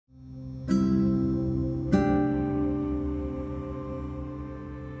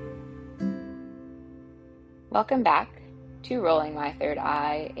Welcome back to Rolling My Third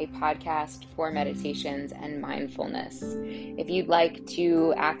Eye, a podcast for meditations and mindfulness. If you'd like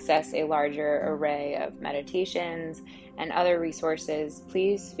to access a larger array of meditations and other resources,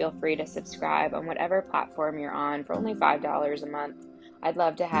 please feel free to subscribe on whatever platform you're on for only $5 a month. I'd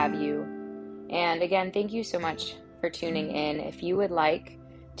love to have you. And again, thank you so much for tuning in. If you would like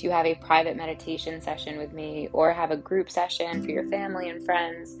to have a private meditation session with me or have a group session for your family and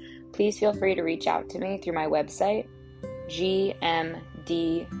friends, please feel free to reach out to me through my website,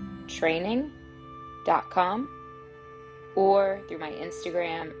 gmdtraining.com, or through my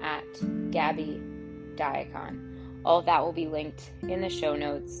Instagram at GabbyDiacon. All of that will be linked in the show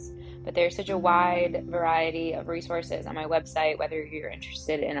notes. But there's such a wide variety of resources on my website, whether you're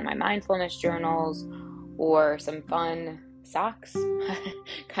interested in my mindfulness journals or some fun socks,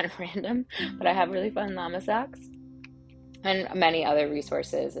 kind of random, but I have really fun llama socks, and many other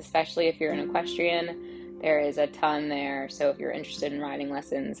resources, especially if you're an equestrian. There is a ton there, so if you're interested in riding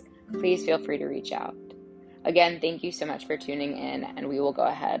lessons, please feel free to reach out. Again, thank you so much for tuning in, and we will go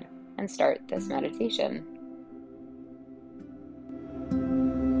ahead and start this meditation.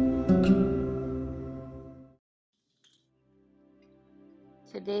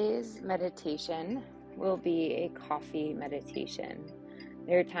 Today's meditation will be a coffee meditation.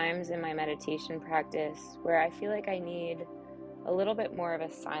 There are times in my meditation practice where I feel like I need a little bit more of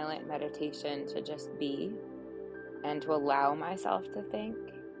a silent meditation to just be and to allow myself to think.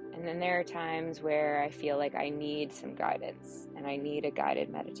 And then there are times where I feel like I need some guidance and I need a guided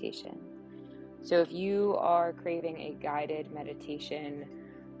meditation. So if you are craving a guided meditation,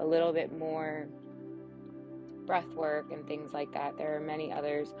 a little bit more breath work and things like that, there are many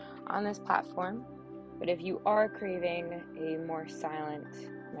others on this platform. But if you are craving a more silent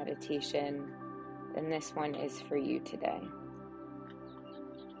meditation, then this one is for you today.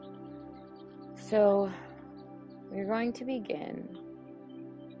 So we're going to begin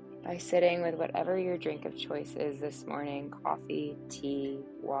by sitting with whatever your drink of choice is this morning: coffee, tea,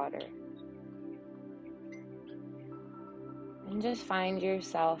 water. And just find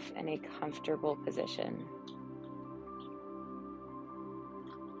yourself in a comfortable position.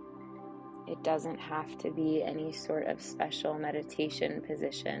 It doesn't have to be any sort of special meditation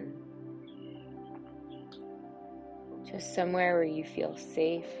position. Just somewhere where you feel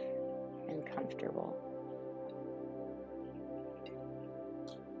safe and comfortable.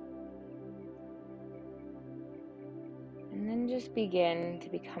 And then just begin to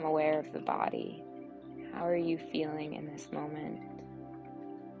become aware of the body. How are you feeling in this moment?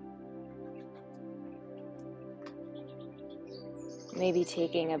 Maybe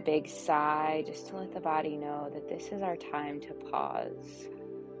taking a big sigh just to let the body know that this is our time to pause.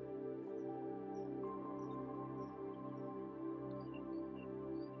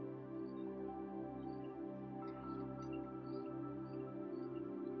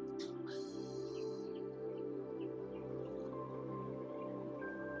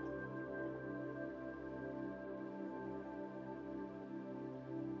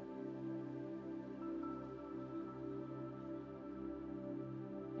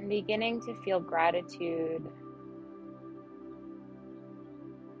 And beginning to feel gratitude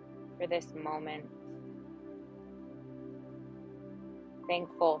for this moment.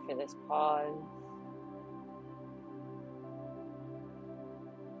 Thankful for this pause.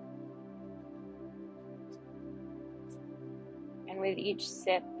 And with each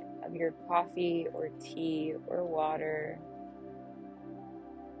sip of your coffee or tea or water,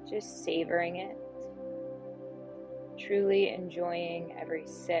 just savoring it, truly enjoying every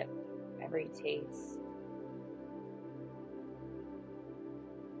sip, every taste.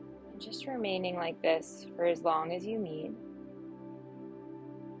 And just remaining like this for as long as you need.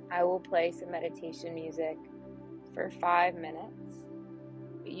 I will play some meditation music for 5 minutes,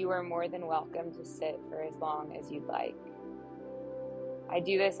 but you are more than welcome to sit for as long as you'd like. I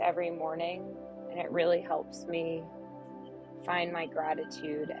do this every morning, and it really helps me find my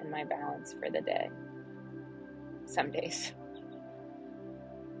gratitude and my balance for the day. Some days.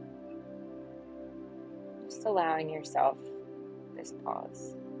 Just allowing yourself this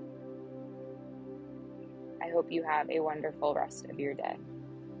pause. I hope you have a wonderful rest of your day.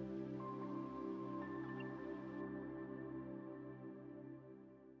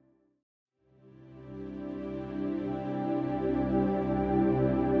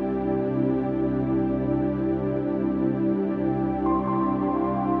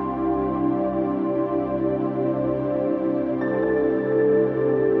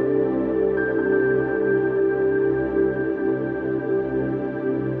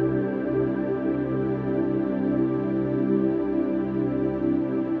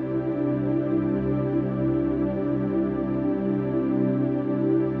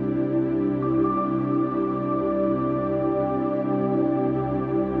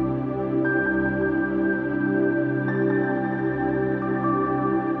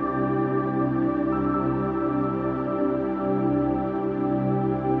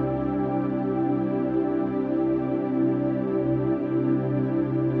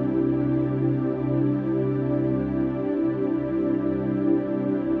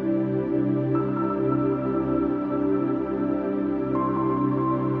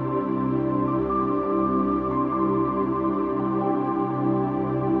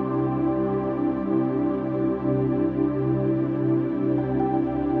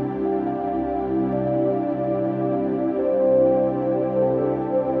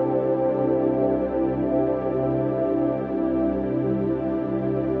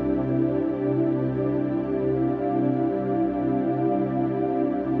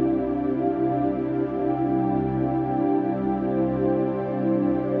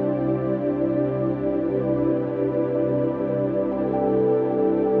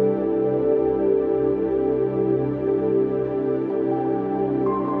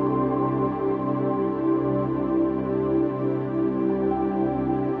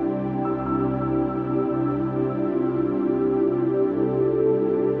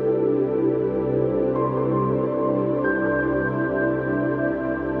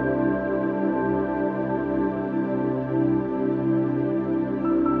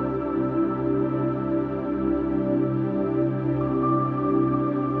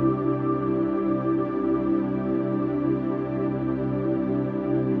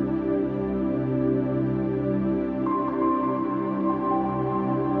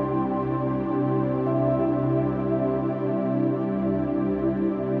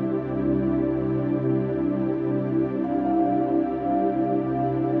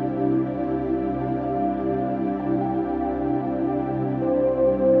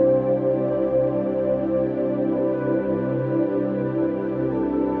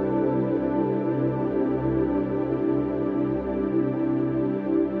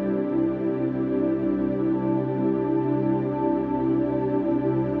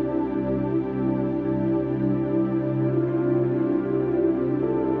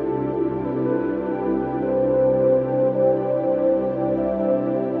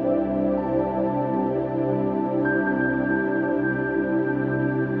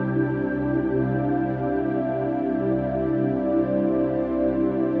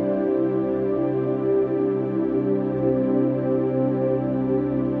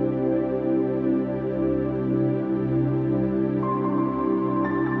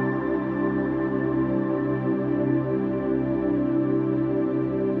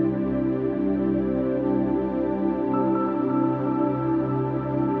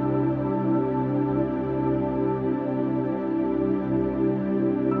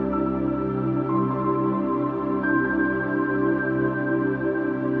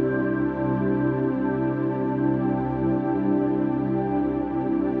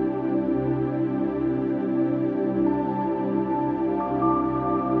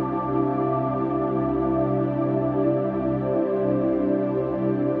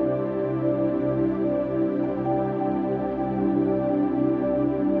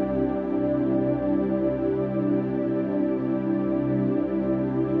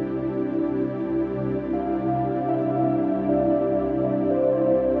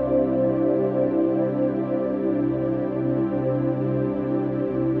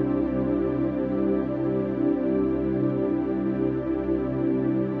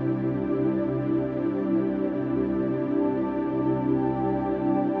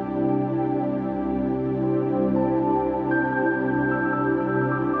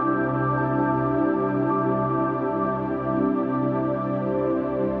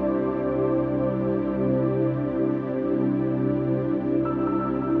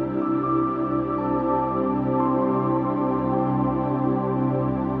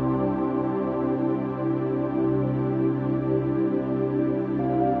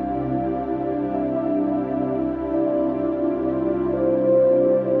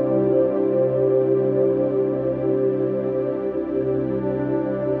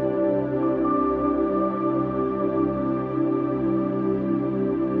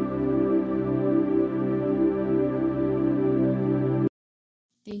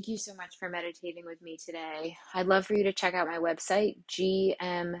 Thank you so much for meditating with me today. I'd love for you to check out my website,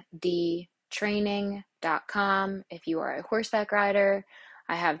 gmdtraining.com. If you are a horseback rider,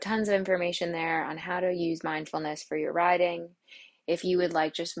 I have tons of information there on how to use mindfulness for your riding. If you would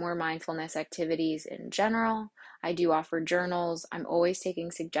like just more mindfulness activities in general, I do offer journals. I'm always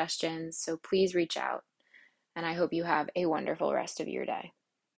taking suggestions, so please reach out. And I hope you have a wonderful rest of your day.